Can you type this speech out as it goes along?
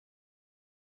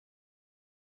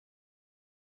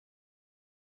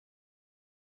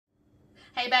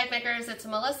Hey bag makers, it's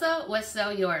Melissa with Sew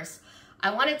Yours.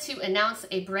 I wanted to announce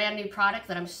a brand new product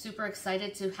that I'm super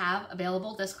excited to have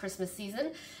available this Christmas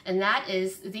season, and that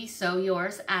is the Sew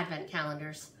Yours Advent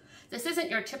Calendars. This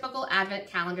isn't your typical Advent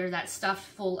calendar that's stuffed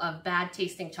full of bad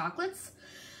tasting chocolates.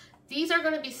 These are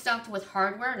going to be stuffed with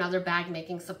hardware and other bag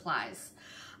making supplies.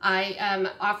 I am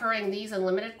offering these in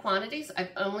limited quantities.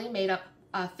 I've only made up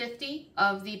 50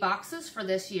 of the boxes for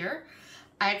this year.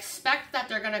 I expect that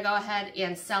they're going to go ahead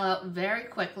and sell out very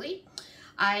quickly.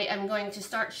 I am going to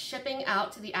start shipping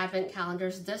out the Advent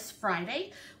calendars this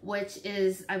Friday, which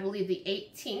is, I believe, the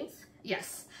 18th.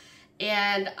 Yes.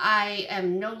 And I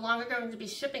am no longer going to be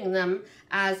shipping them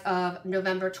as of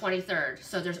November 23rd.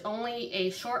 So there's only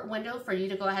a short window for you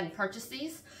to go ahead and purchase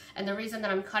these. And the reason that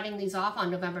I'm cutting these off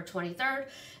on November 23rd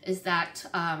is that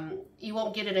you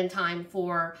won't get it in time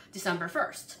for December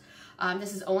 1st.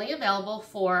 This is only available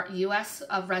for U.S.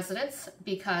 residents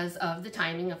because of the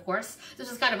timing, of course. This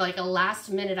was kind of like a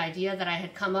last minute idea that I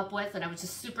had come up with, and I was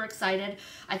just super excited.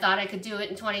 I thought I could do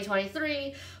it in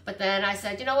 2023, but then I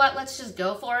said, you know what, let's just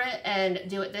go for it and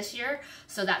do it this year.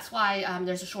 So that's why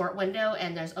there's a short window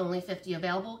and there's only 50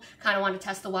 available. Kind of want to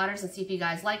test the waters and see if you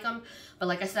guys like them. But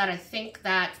like I said, I think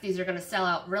that these are going to sell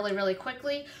out really, really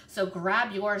quickly. So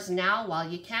grab yours now while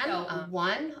you can.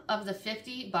 One of the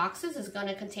 50 boxes is going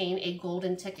to contain a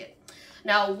golden ticket.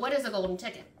 Now, what is a golden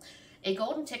ticket? A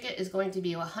golden ticket is going to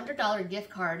be a $100 gift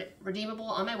card redeemable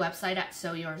on my website at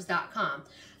sewyours.com.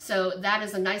 So that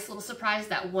is a nice little surprise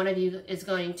that one of you is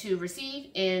going to receive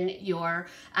in your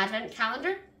Advent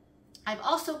calendar. I've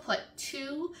also put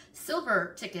 2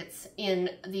 silver tickets in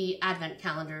the Advent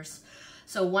calendars.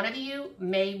 So one of you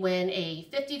may win a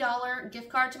 $50 gift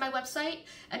card to my website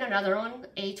and another one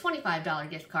a $25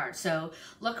 gift card. So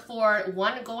look for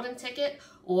one golden ticket,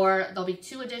 or there'll be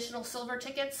 2 additional silver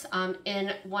tickets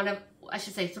in one of, I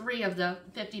should say, 3 of the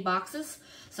 50 boxes.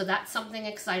 So that's something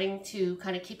exciting to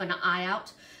kind of keep an eye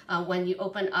out when you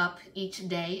open up each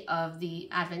day of the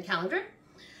Advent calendar.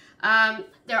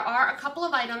 There are a couple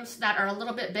of items that are a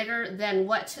little bit bigger than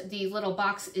what the little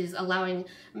box is allowing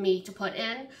me to put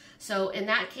in. So in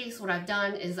that case, what I've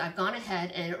done is I've gone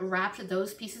ahead and wrapped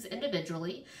those pieces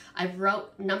individually. I've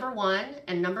wrote number 1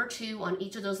 and number 2 on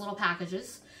each of those little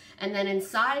packages. And then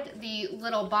inside the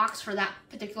little box for that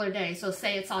particular day, so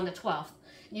say it's on the 12th,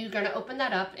 you're going to open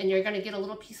that up and you're going to get a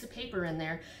little piece of paper in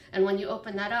there. And when you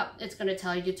open that up, it's going to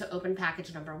tell you to open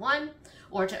package number 1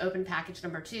 or to open package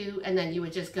number 2. And then you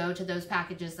would just go to those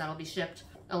packages that'll be shipped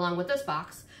along with this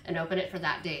box and open it for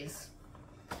that day's.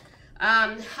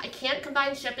 I can't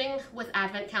combine shipping with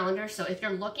Advent calendars. So if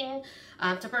you're looking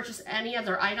to purchase any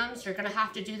other items, you're going to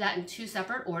have to do that in 2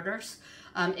 separate orders.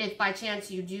 If by chance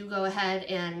you do go ahead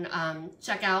and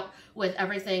check out with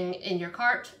everything in your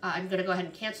cart, I'm going to go ahead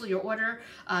and cancel your order.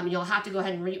 You'll have to go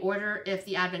ahead and reorder if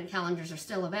the Advent calendars are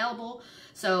still available.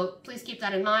 So please keep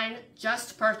that in mind.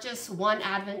 Just purchase 1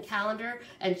 Advent calendar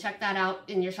and check that out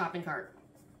in your shopping cart.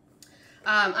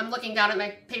 I'm looking down at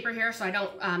my paper here so I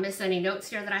don't miss any notes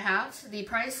here that I have. The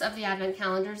price of the Advent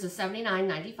calendars is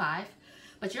 $79.95.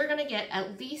 But you're going to get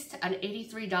at least an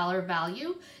 $83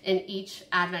 value in each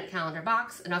Advent calendar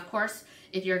box. And of course,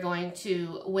 if you're going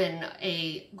to win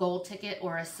a gold ticket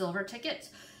or a silver ticket,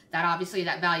 that obviously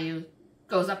that value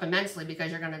goes up immensely because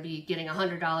you're going to be getting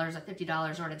 $100, a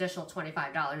 $50, or an additional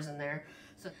 $25 in there.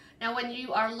 So now when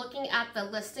you are looking at the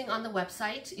listing on the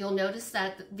website, you'll notice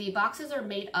that the boxes are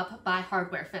made up by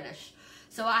hardware finish.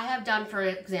 So I have done, for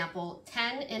example,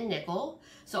 10 in nickel.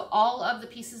 So all of the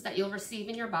pieces that you'll receive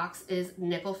in your box is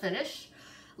nickel finish.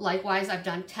 Likewise, I've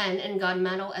done 10 in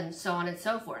gunmetal and so on and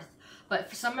so forth. But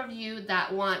for some of you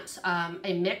that want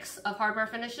a mix of hardware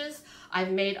finishes,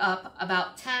 I've made up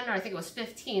about 10, or I think it was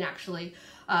 15 actually,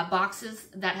 boxes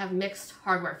that have mixed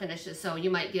hardware finishes. So you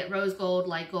might get rose gold,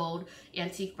 light gold,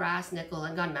 antique brass, nickel,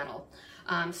 and gunmetal.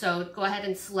 So go ahead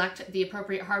and select the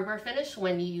appropriate hardware finish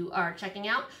when you are checking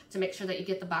out to make sure that you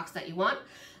get the box that you want.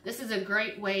 This is a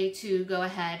great way to go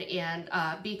ahead and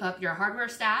beef up your hardware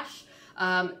stash.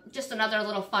 Just another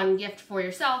little fun gift for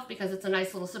yourself because it's a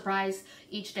nice little surprise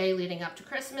each day leading up to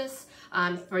Christmas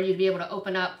for you to be able to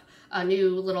open up a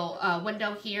new little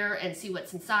window here and see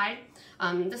what's inside.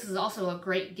 This is also a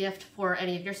great gift for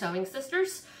any of your sewing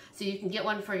sisters. So you can get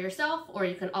one for yourself, or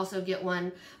you can also get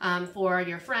one for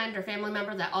your friend or family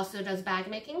member that also does bag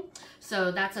making.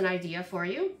 So that's an idea for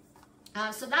you.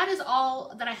 So that is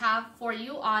all that I have for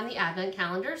you on the Advent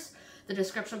calendars. The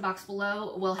description box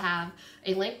below will have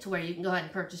a link to where you can go ahead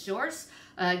and purchase yours.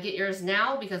 Get yours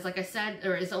now because, like I said,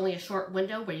 there is only a short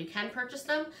window where you can purchase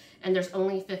them, and there's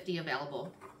only 50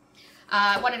 available.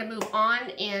 I wanted to move on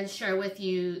and share with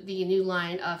you the new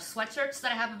line of sweatshirts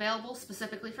that I have available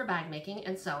specifically for bag making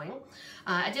and sewing.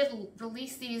 I did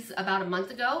release these about a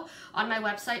month ago on my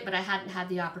website, but I hadn't had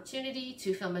the opportunity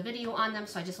to film a video on them,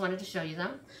 so I just wanted to show you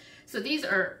them. So these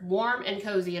are warm and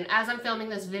cozy, and as I'm filming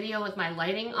this video with my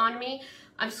lighting on me,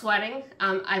 I'm sweating.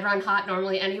 I run hot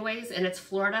normally anyways, and it's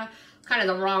Florida. Kind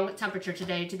of the wrong temperature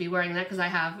today to be wearing that because I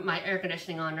have my air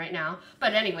conditioning on right now.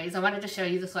 But anyways, I wanted to show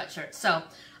you the sweatshirt. So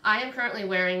I am currently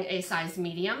wearing a size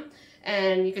medium,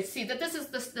 and you can see that this is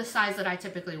the size that I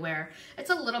typically wear.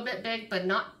 It's a little bit big, but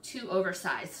not too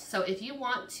oversized. So if you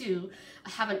want to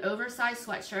have an oversized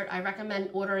sweatshirt, I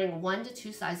recommend ordering 1 to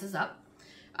 2 sizes up.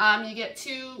 You get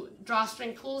 2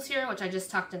 drawstring pulls here, which I just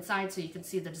tucked inside so you can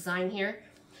see the design here.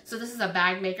 So this is a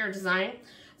bag maker design.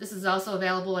 This is also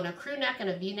available in a crew neck and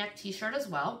a V-neck t-shirt as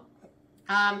well.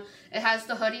 It has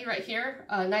the hoodie right here,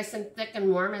 nice and thick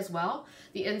and warm as well.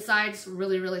 The inside's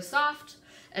really, really soft,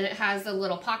 and it has the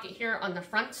little pocket here on the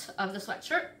front of the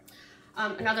sweatshirt.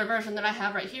 Another version that I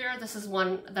have right here, this is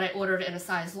one that I ordered in a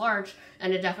size large,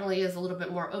 and it definitely is a little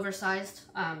bit more oversized.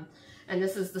 And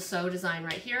this is the sew design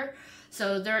right here.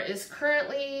 So there is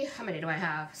currently, how many do I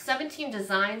have? 17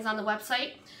 designs on the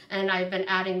website, and I've been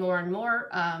adding more and more.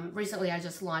 Recently I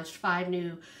just launched 5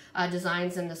 new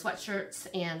designs in the sweatshirts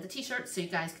and the t-shirts, so you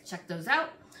guys can check those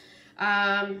out.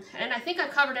 And I think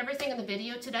I've covered everything in the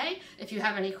video today. If you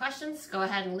have any questions, go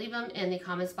ahead and leave them in the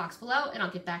comments box below, and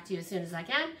I'll get back to you as soon as I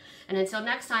can. And until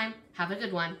next time, have a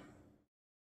good one.